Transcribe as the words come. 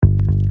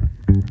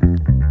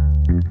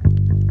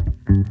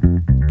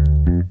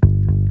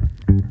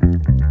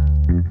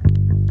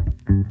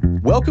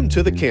Welcome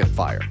to the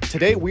Campfire.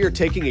 Today we are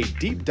taking a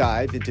deep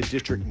dive into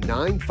District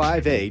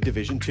 9-5A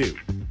Division 2.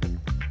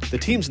 The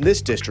teams in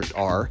this district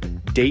are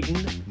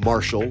Dayton,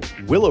 Marshall,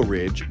 Willow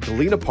Ridge,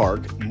 Galena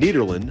Park,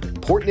 Nederland,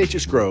 Port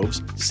Neches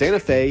Groves, Santa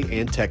Fe,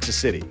 and Texas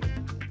City.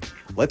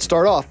 Let's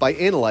start off by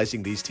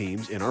analyzing these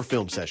teams in our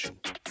film session.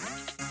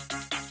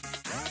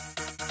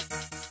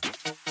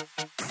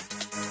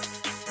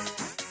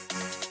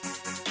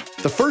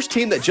 The first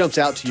team that jumps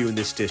out to you in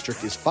this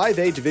district is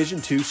 5A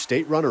Division II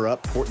state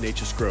runner-up Port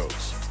Neches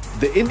Groves.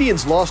 The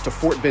Indians lost to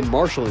Fort Bend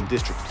Marshall in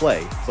district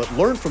play, but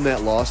learned from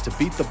that loss to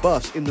beat the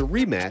Buffs in the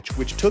rematch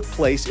which took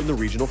place in the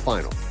regional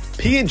final.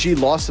 P&G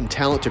lost some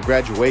talent to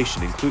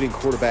graduation, including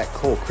quarterback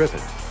Cole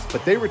Crippen,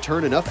 but they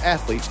returned enough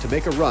athletes to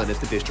make a run at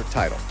the district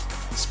title.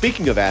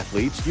 Speaking of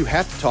athletes, you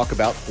have to talk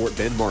about Fort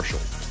Bend Marshall.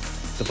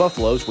 The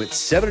Buffaloes went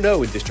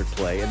 7-0 in district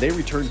play, and they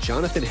returned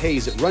Jonathan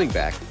Hayes at running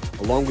back,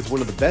 along with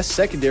one of the best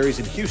secondaries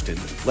in Houston,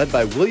 led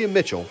by William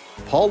Mitchell,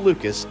 Paul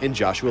Lucas, and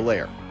Joshua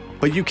Lair.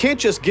 But you can't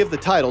just give the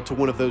title to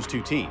one of those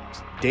two teams.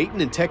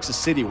 Dayton and Texas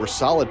City were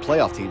solid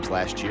playoff teams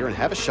last year and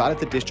have a shot at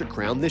the district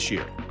crown this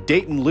year.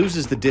 Dayton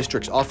loses the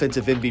district's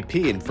offensive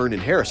MVP in Vernon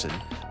Harrison,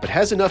 but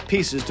has enough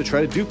pieces to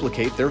try to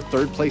duplicate their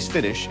third-place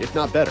finish, if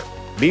not better.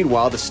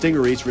 Meanwhile, the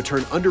Stingarees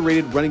return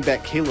underrated running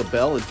back Caleb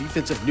Bell and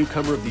defensive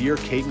newcomer of the year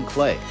Caden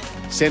Clay.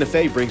 Santa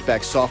Fe brings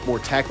back sophomore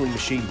tackling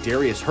machine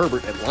Darius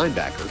Herbert at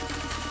linebacker.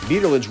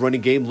 Nederland's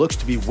running game looks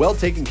to be well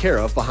taken care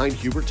of behind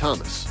Hubert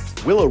Thomas.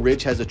 Willow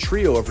Ridge has a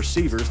trio of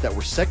receivers that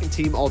were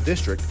second-team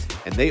All-District,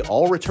 and they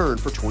all return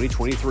for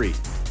 2023.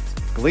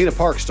 Galena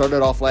Park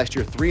started off last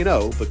year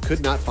 3-0, but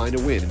could not find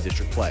a win in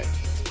district play.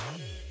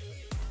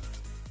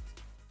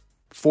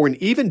 For an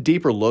even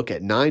deeper look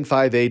at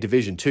 9-5A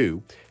Division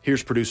II,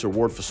 here's producer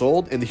Ward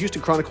Fasold and the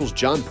Houston Chronicle's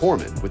John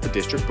Poorman with the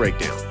district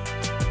breakdown.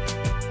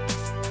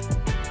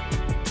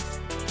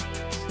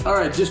 All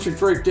right, district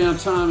breakdown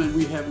time, and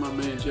we have my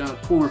man John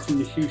Poorman from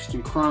the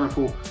Houston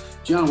Chronicle.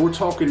 John, we're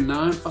talking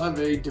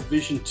 9-5A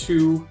Division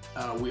II.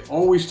 We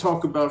always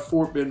talk about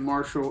Fort Bend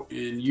Marshall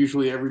and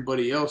usually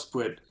everybody else,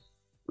 but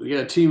we got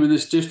a team in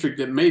this district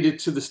that made it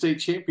to the state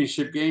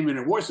championship game, and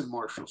it wasn't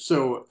Marshall.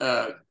 So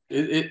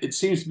it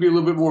seems to be a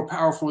little bit more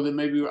powerful than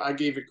maybe I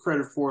gave it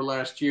credit for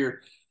last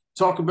year.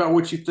 Talk about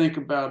what you think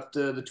about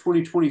the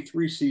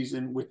 2023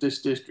 season with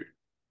this district.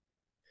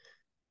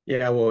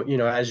 Yeah, well,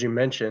 as you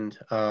mentioned,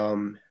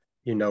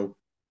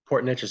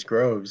 Port Neches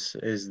Groves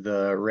is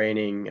the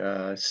reigning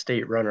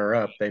state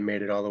runner-up. They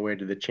made it all the way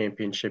to the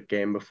championship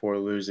game before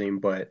losing,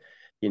 but,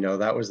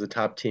 that was the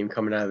top team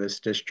coming out of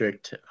this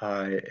district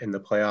in the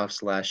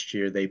playoffs last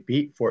year. They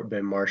beat Fort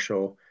Bend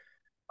Marshall.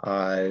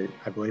 I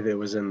believe it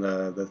was in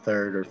the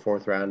third or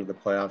fourth round of the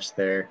playoffs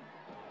there.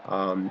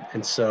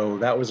 And so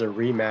that was a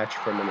rematch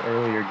from an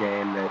earlier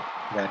game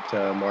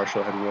that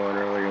Marshall had won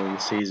earlier in the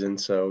season.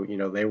 So,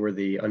 they were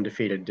the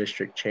undefeated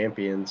district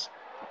champions.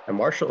 And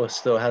Marshall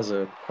still has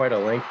quite a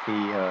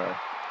lengthy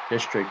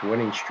district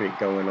winning streak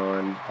going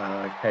on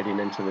heading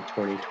into the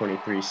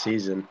 2023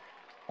 season.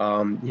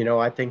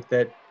 I think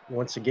that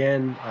once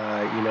again,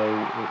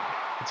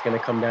 it's going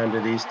to come down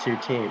to these two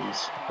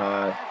teams.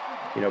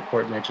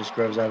 Port Neches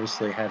Groves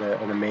obviously had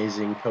an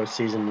amazing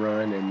postseason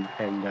run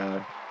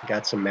and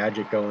got some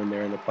magic going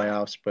there in the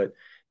playoffs, but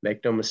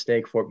make no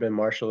mistake, Fort Bend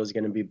Marshall is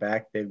going to be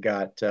back. They've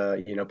got,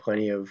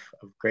 plenty of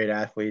great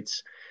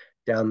athletes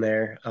down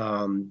there.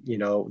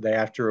 They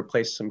have to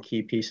replace some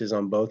key pieces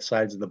on both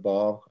sides of the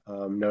ball,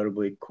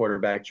 notably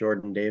quarterback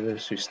Jordan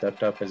Davis, who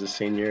stepped up as a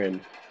senior and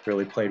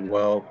really played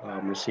well.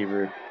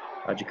 Receiver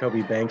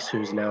Jacoby Banks,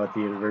 who's now at the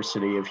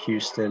University of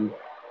Houston.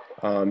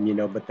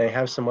 But they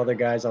have some other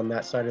guys on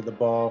that side of the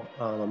ball.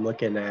 I'm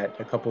looking at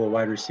a couple of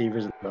wide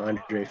receivers,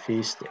 Andre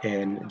Feast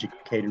and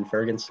Caden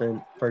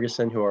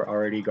Ferguson, who are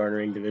already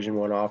garnering Division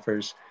I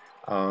offers.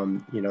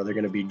 They're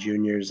going to be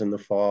juniors in the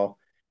fall.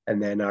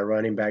 And then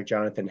running back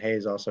Jonathan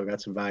Hayes also got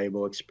some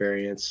valuable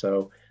experience.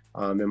 So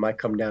it might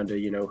come down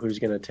to, who's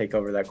going to take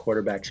over that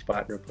quarterback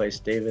spot and replace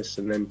Davis.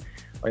 And then,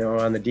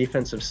 on the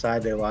defensive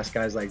side, they lost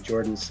guys like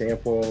Jordan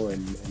Sample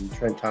and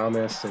Trent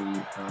Thomas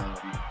and,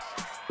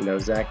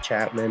 Zach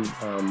Chapman.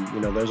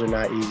 Those are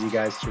not easy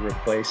guys to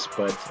replace,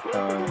 but,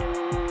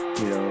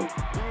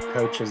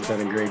 Coach has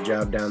done a great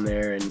job down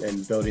there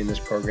and building this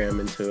program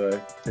into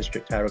a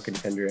district title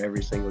contender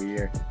every single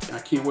year. I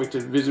can't wait to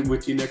visit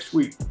with you next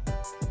week.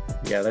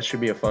 Yeah, that should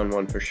be a fun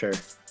one for sure.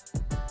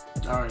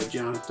 All right,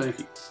 John, thank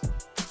you.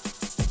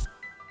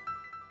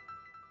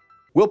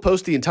 We'll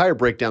post the entire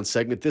breakdown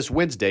segment this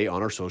Wednesday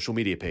on our social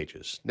media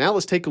pages. Now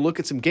let's take a look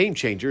at some game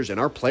changers and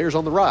our players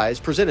on the rise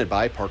presented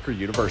by Parker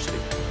University.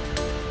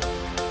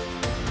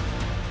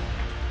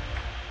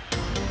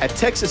 At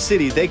Texas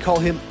City, they call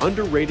him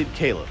underrated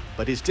Caleb,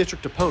 but his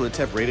district opponents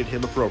have rated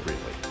him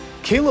appropriately.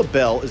 Caleb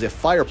Bell is a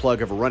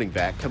fireplug of a running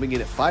back coming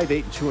in at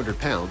 5'8" and 200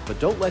 pounds, but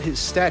don't let his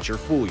stature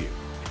fool you.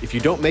 If you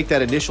don't make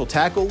that initial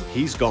tackle,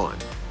 he's gone.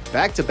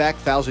 Back-to-back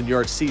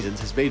 1,000-yard seasons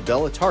has made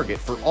Bell a target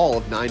for all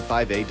of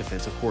 9-5A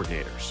defensive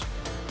coordinators.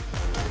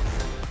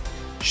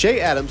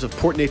 Shea Adams of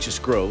Port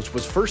Neches Groves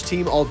was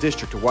first-team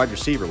All-District wide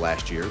receiver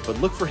last year, but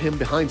look for him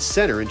behind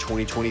center in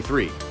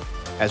 2023.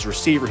 As a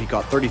receiver, he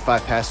caught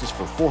 35 passes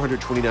for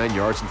 429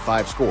 yards and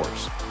 5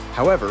 scores.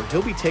 However,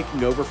 he'll be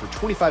taking over for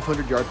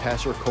 2,500-yard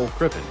passer Cole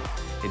Crippen,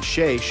 and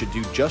Shea should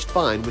do just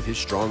fine with his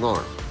strong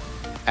arm.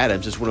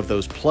 Adams is one of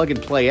those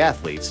plug-and-play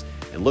athletes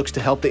and looks to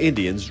help the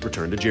Indians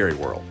return to Jerry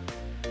World.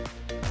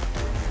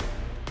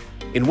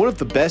 In one of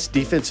the best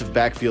defensive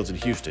backfields in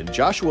Houston,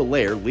 Joshua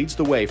Lair leads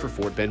the way for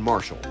Fort Bend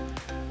Marshall.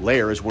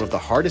 Lair is one of the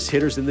hardest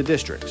hitters in the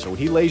district, so when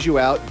he lays you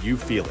out, you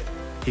feel it.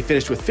 He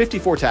finished with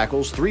 54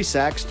 tackles, 3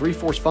 sacks, 3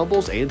 forced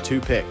fumbles, and 2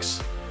 picks,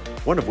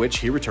 one of which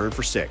he returned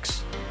for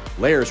 6.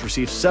 Lair has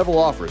received several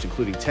offers,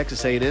 including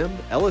Texas A&M,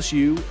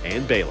 LSU,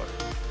 and Baylor.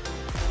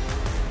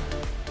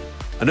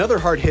 Another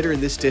hard hitter in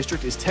this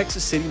district is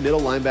Texas City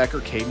middle linebacker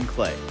Caden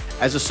Clay.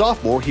 As a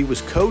sophomore, he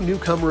was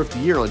co-newcomer of the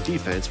year on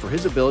defense for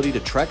his ability to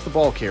track the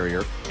ball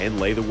carrier and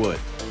lay the wood.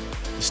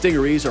 The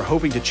Stingarees are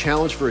hoping to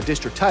challenge for a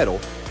district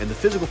title, and the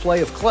physical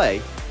play of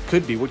Clay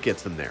could be what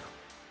gets them there.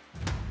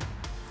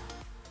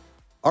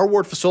 Our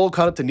Ward Fasol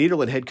caught up to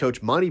Nederland head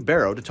coach Monty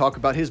Barrow to talk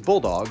about his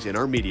Bulldogs in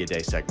our Media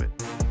Day segment.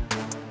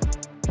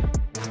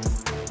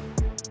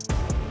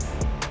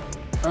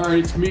 All right,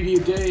 it's Media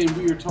Day, and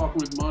we are talking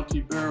with Monty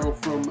Barrow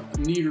from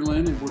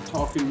Nederland, and we're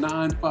talking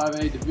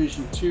 9-5A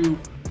Division II.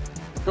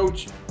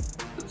 Coach,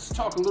 let's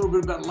talk a little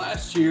bit about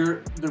last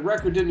year. The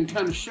record didn't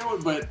kind of show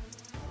it, but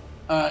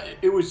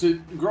it was a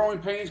growing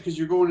pains because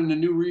you're going in a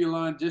new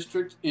realigned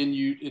district, and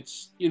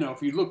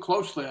if you look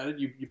closely at it,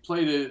 you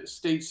played a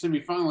state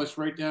semifinalist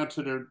right down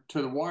to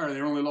the wire.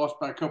 They only lost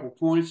by a couple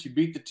points. You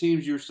beat the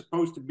teams you were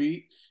supposed to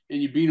beat,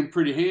 and you beat them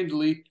pretty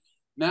handily.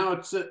 Now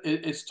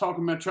it's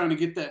talking about trying to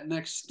get that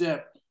next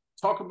step.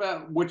 Talk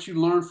about what you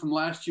learned from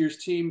last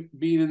year's team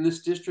being in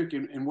this district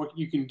and what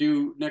you can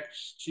do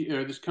next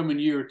year, this coming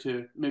year,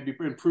 to maybe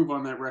improve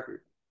on that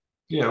record.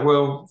 Yeah,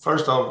 well,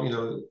 first off,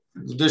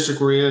 the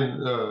district we're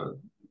in,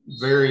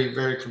 very,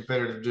 very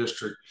competitive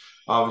district.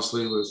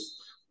 Obviously, with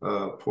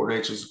Port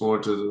Neches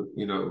going to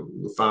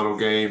the final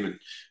game,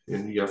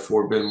 and you got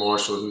Fort Bend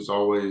Marshall, who's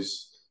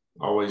always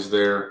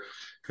there,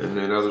 and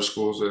then other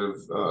schools that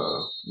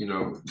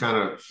have kind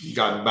of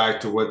gotten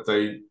back to what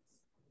they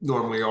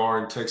normally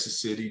are in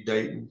Texas City,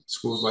 Dayton,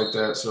 schools like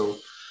that. So,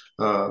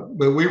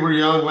 but we were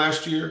young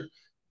last year,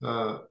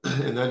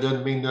 and that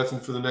doesn't mean nothing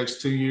for the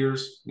next 2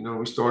 years.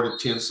 We started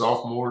 10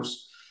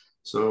 sophomores,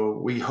 so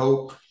we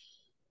hope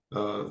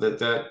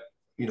that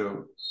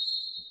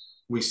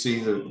we see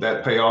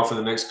that pay off in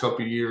the next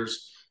couple of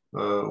years.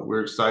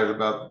 We're excited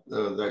about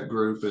that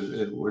group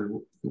and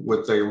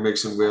what they are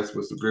mixing with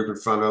the group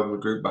in front of them, the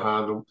group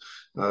behind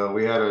them.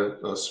 We had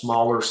a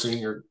smaller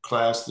senior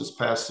class this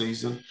past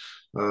season.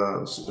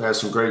 Had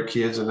some great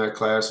kids in that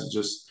class, and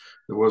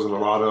there wasn't a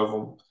lot of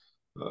them.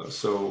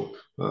 So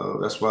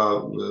that's why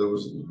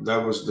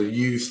that was the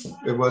youth.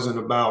 It wasn't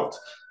about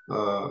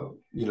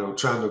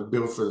trying to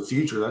build for the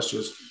future. That's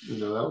just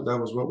that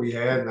was what we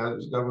had, and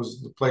that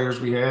was the players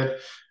we had,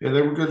 and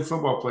they were good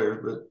football players.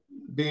 But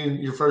being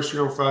your first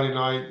year on Friday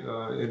night,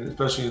 and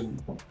especially in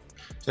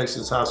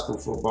Texas high school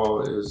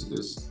football,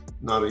 is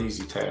not an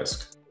easy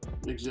task.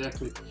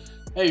 Exactly.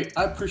 Hey,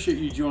 I appreciate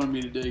you joining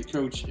me today,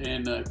 Coach,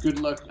 and good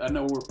luck. I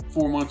know we're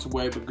 4 months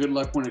away, but good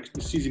luck when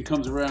the season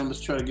comes around.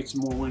 Let's try to get some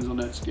more wins on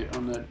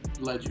that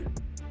ledger.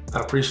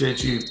 I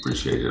appreciate you.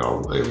 Appreciate it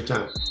all every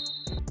time.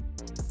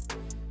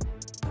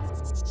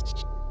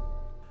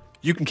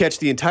 You can catch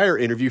the entire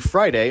interview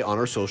Friday on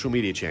our social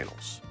media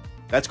channels.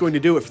 That's going to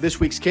do it for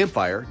this week's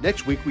Campfire.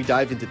 Next week, we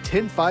dive into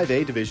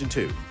 10-5A Division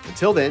II.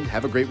 Until then,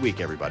 have a great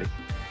week, everybody.